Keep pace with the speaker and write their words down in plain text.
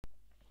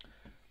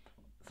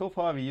So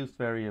far we used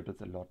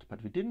variables a lot,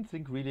 but we didn't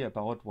think really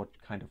about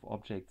what kind of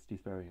objects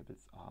these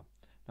variables are.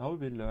 Now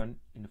we will learn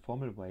in a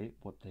formal way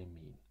what they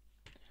mean.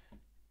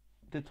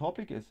 The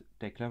topic is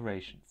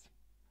declarations.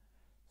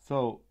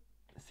 So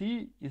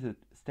C is a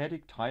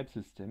static type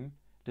system.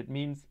 That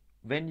means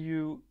when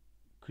you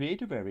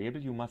create a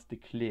variable, you must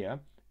declare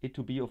it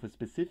to be of a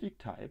specific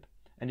type,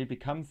 and it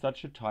becomes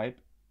such a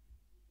type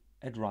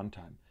at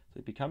runtime. So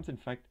it becomes in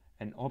fact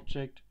an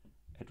object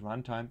at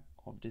runtime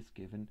of this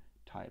given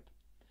type.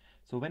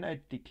 So when I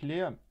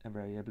declare a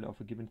variable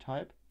of a given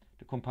type,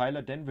 the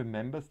compiler then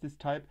remembers this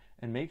type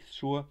and makes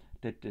sure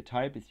that the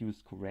type is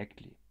used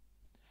correctly.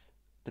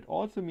 That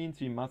also means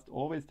we must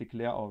always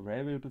declare our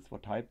variables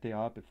what type they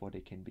are before they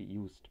can be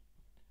used.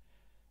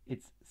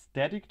 Its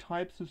static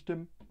type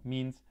system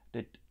means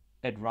that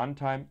at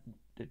runtime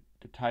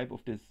the type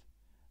of this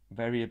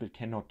variable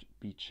cannot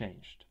be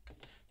changed.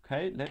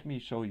 Okay, let me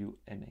show you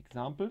an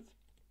example.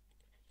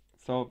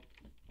 So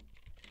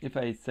if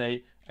I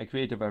say I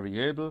create a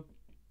variable,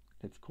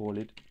 let's call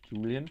it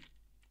Julian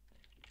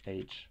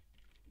age.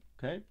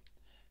 Okay,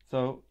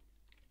 so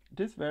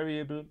this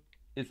variable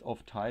is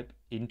of type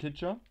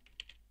integer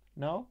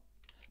now,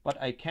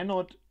 but I can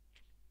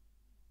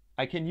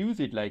use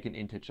it like an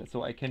integer,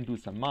 so I can do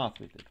some math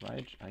with it,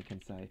 right? I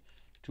can say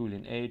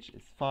Julian age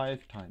is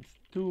 5 times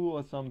 2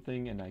 or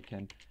something, and I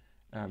can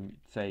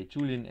say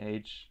Julian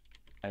age,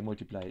 I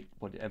multiply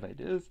whatever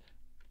it is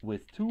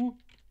with 2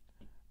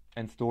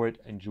 and store it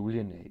in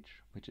Julian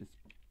age, which is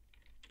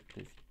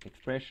this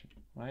expression,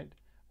 right?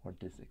 Or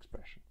this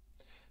expression.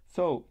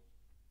 So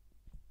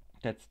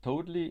that's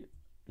totally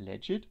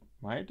legit,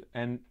 right?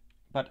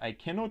 But I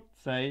cannot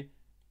say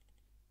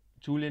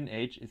Julian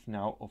age is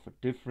now of a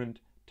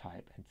different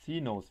type, and C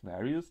knows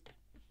various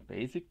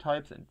basic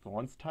types and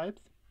advanced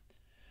types.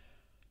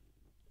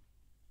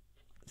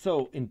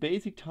 So in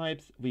basic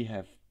types we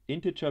have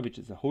integer, which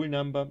is a whole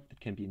number.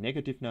 It can be a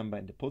negative number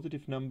and a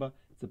positive number.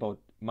 It's about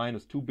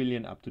 -2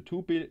 billion up to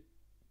 2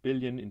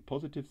 billion in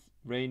positive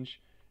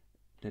range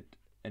that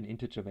an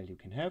integer value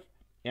can have.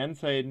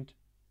 Unsigned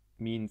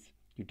means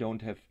you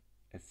don't have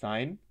a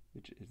sign,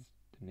 which is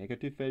the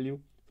negative value,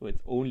 so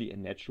it's only a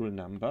natural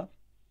number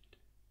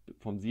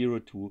from 0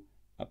 to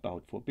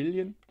about 4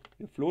 billion.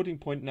 We have floating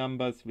point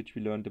numbers, which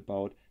we learned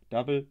about,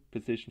 double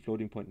precision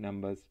floating point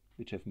numbers,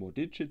 which have more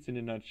digits in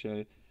a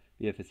nutshell.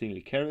 We have a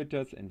single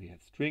characters, and we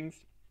have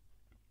strings,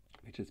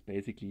 which is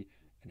basically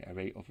an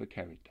array of a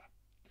character.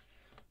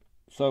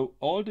 So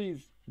all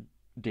these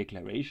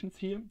declarations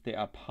here, they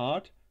are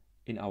part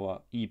in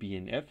our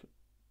eBNF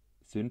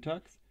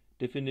syntax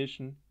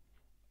definition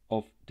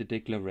of the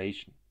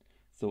declaration.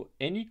 So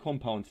any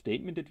compound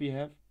statement that we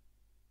have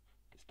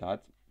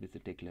starts with a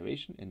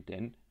declaration and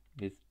then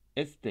with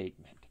a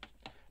statement.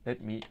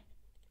 Let me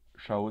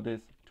show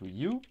this to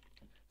you.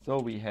 So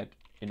we had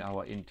in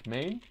our int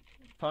main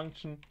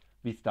function,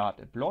 we start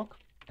a block.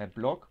 A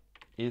block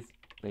is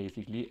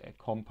basically a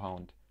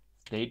compound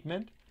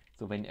statement.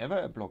 So whenever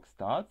a block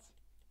starts,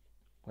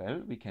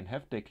 well, we can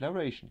have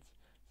declarations.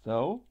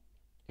 So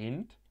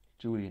int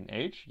Julian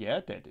age, yeah,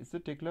 that is a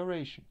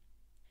declaration.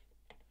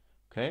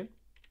 Okay,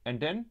 and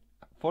then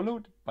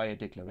followed by a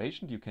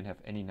declaration, you can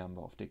have any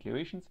number of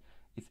declarations,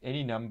 is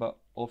any number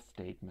of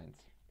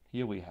statements.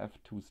 Here we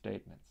have 2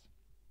 statements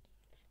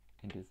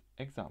in this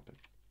example.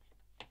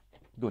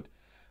 Good.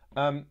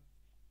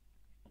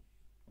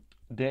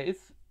 There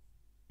is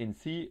in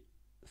C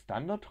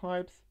standard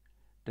types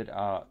that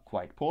are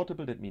quite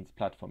portable. That means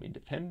platform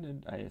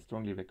independent. I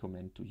strongly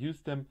recommend to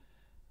use them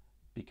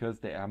because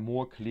they are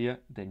more clear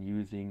than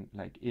using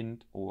like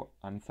int or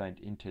unsigned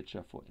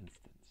integer, for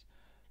instance.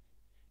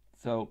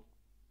 So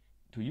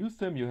to use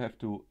them, you have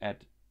to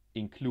add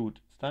include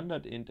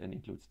standard int and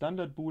include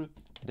standard bool.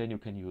 Then you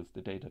can use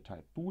the data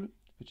type bool,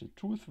 which is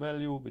truth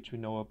value, which we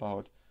know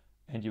about,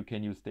 and you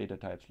can use data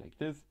types like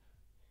this.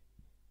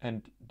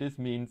 And this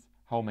means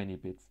how many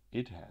bits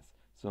it has.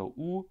 So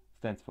U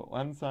stands for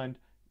unsigned.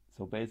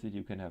 So basically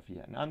you can have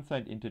here an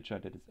unsigned integer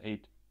that is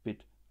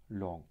 8-bit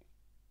long.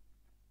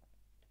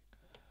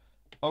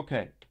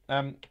 Okay,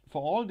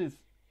 for all these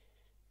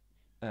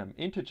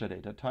integer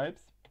data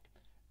types,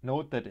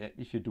 note that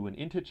if you do an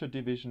integer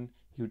division,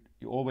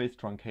 you always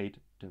truncate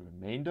the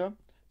remainder.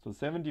 So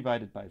 7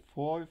 divided by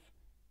 4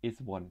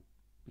 is 1,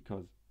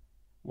 because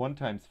 1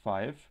 times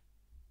 5,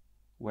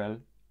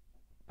 well,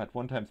 but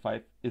 1 times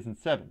 5 isn't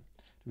 7.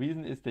 The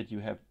reason is that you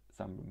have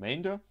some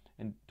remainder,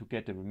 and to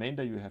get the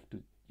remainder you have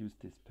to use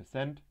this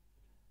percent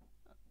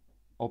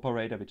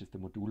operator, which is the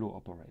modulo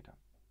operator.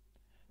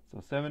 So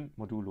 7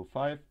 modulo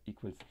 5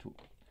 equals 2.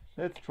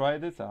 Let's try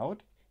this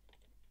out.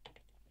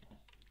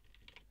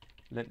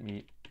 Let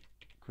me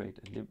create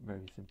a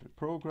very simple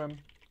program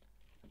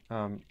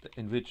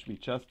in which we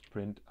just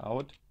print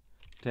out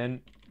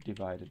 10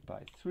 divided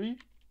by 3,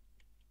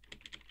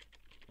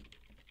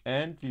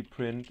 and we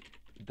print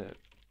the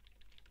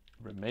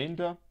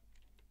remainder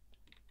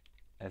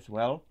as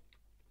well.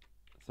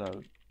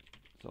 So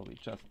we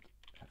just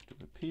have to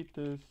repeat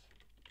this.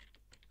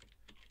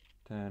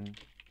 10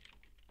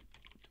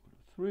 to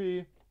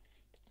 3,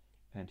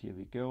 and here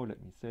we go.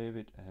 Let me save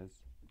it as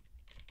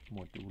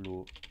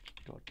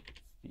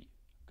modulo.c.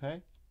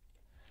 Okay,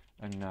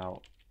 and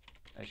now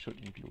I should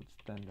include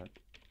standard.io.h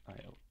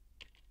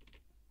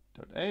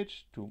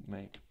to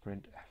make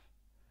printf.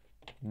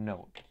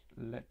 Note,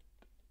 let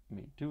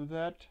me do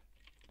that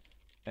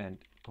and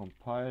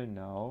compile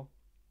now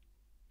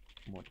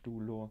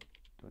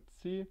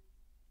modulo.c.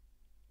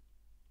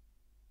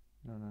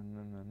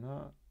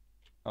 No.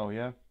 Oh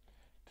yeah,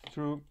 it's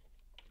true.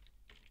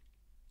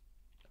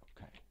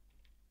 Okay.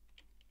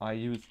 I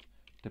use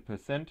the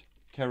percent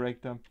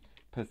character.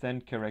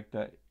 Percent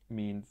character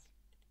means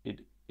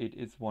it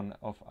is one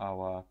of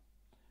our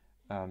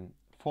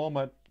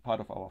part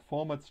of our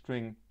format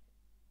string.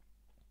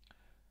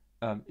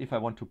 If I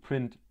want to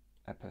print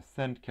a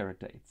percent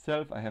character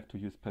itself, I have to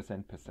use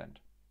 %%,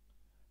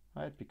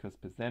 right? Because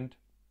percent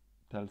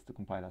tells the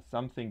compiler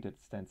something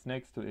that stands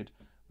next to it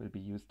will be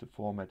used to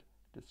format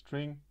the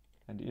string.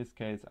 And in this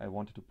case, I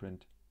wanted to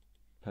print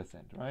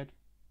 %, right?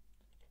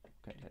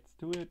 Okay, let's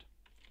do it.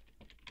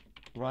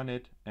 Run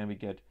it, and we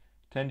get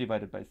 10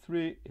 divided by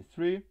 3 is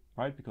 3,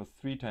 right? Because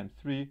 3 times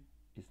 3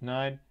 is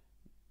 9.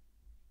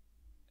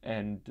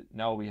 And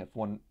now we have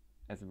 1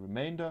 as a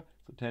remainder.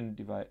 So 10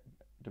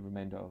 the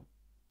remainder of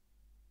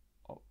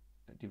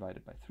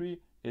divided by 3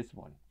 is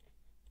 1.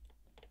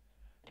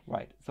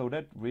 Right, so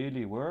that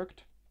really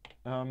worked.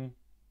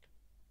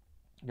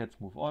 Let's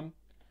move on.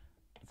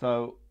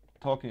 So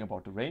talking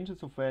about the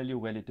ranges of value,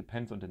 well, it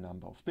depends on the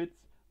number of bits,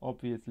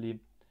 obviously.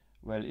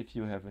 Well, if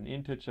you have an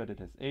integer that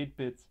has 8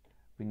 bits,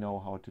 we know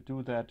how to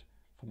do that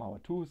from our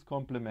 2's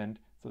complement.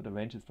 So the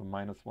range is from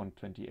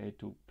 -128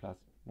 to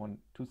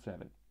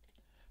 +127.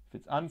 If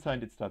it's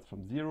unsigned, it starts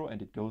from 0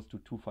 and it goes to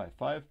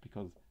 255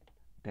 because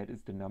that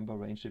is the number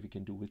range that we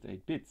can do with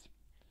 8 bits.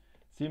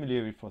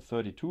 Similarly for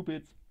 32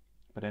 bits,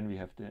 but then we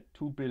have the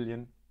 2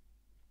 billion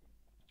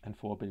and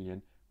 4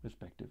 billion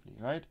respectively,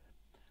 right?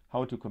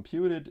 How to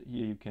compute it,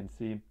 here you can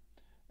see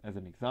as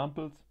an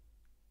examples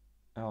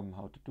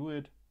how to do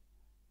it,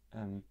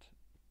 and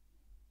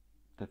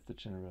that's the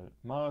general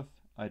math.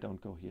 I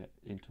don't go here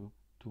into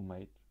too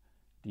much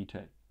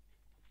detail.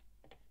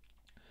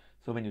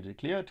 So when you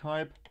declare a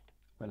type,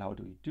 well, how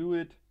do we do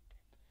it?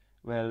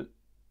 Well,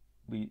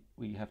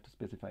 we have to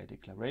specify a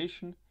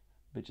declaration,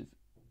 which is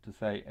to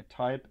say a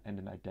type and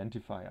an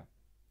identifier.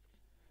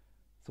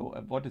 So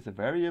what is a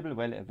variable?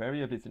 Well, a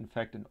variable is in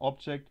fact an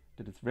object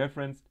that is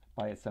referenced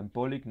by a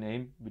symbolic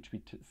name, which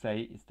we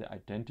say is the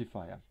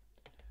identifier.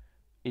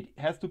 It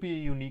has to be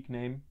a unique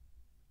name.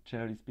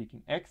 Generally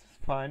speaking, X is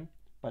fine,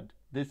 but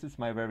this is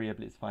my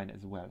variable is fine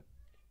as well.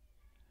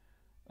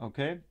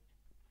 Okay.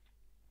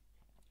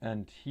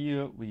 And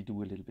here we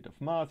do a little bit of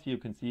math. Here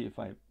you can see if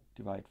I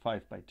divide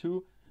 5 by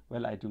 2,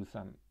 well, I do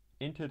some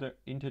integer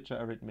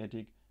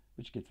arithmetic,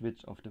 which gets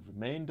rid of the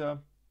remainder.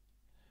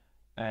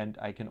 And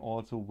I can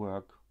also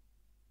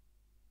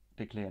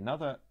declare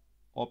another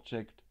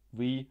object,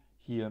 v,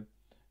 here,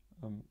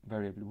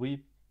 variable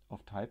v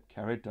of type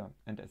character,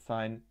 and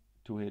assign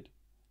to it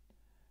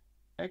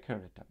a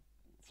character.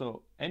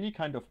 So any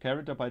kind of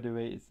character, by the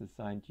way, is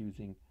assigned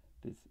using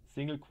this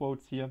single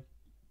quotes here.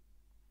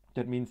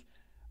 That means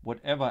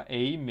whatever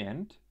a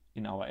meant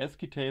in our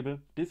ASCII table,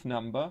 this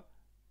number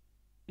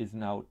is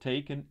now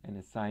taken and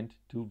assigned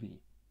to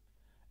v.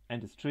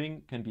 And a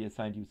string can be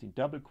assigned using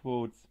double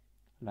quotes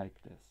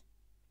like this.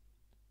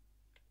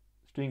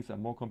 Strings are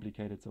more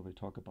complicated, so we'll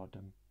talk about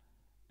them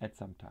at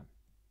some time.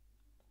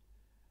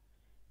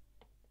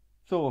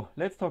 So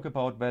let's talk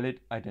about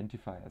valid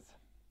identifiers.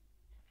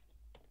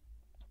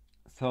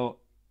 So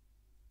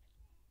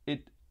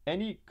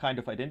any kind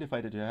of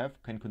identifier that you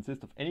have can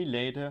consist of any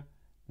letter,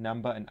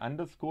 number and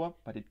underscore,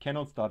 but it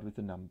cannot start with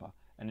a number,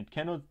 and it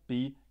cannot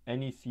be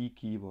any C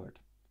keyword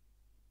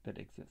that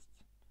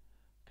exists.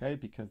 Okay,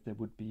 because there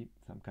would be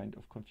some kind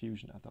of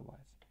confusion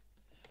otherwise.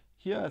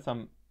 Here are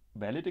some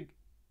valid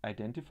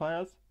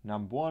identifiers,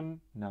 num1,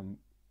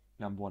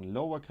 num1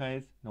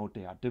 lowercase. Note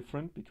they are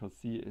different because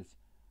C is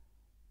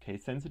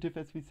case sensitive,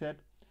 as we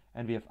said,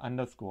 and we have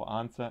underscore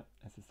answer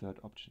as the third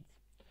options.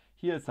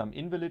 Here are some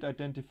invalid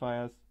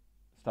identifiers.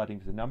 Starting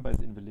with a number is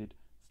invalid,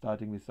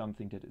 starting with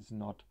something that is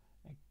not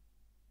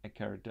a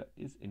character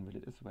is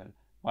invalid as well.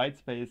 White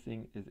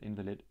spacing is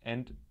invalid,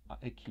 and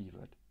a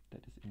keyword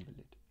that is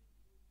invalid.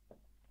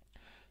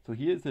 So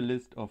here is a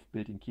list of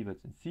built-in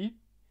keywords in C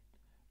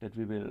that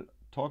we will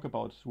talk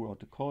about throughout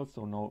the course,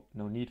 so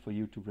no need for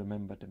you to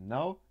remember them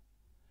now.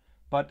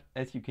 But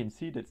as you can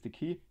see, that's the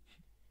key.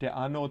 There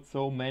are not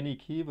so many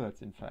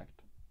keywords, in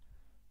fact.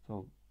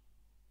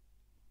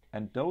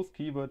 And those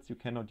keywords, you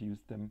cannot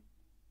use them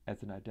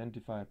as an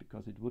identifier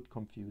because it would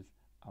confuse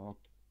our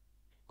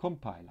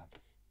compiler.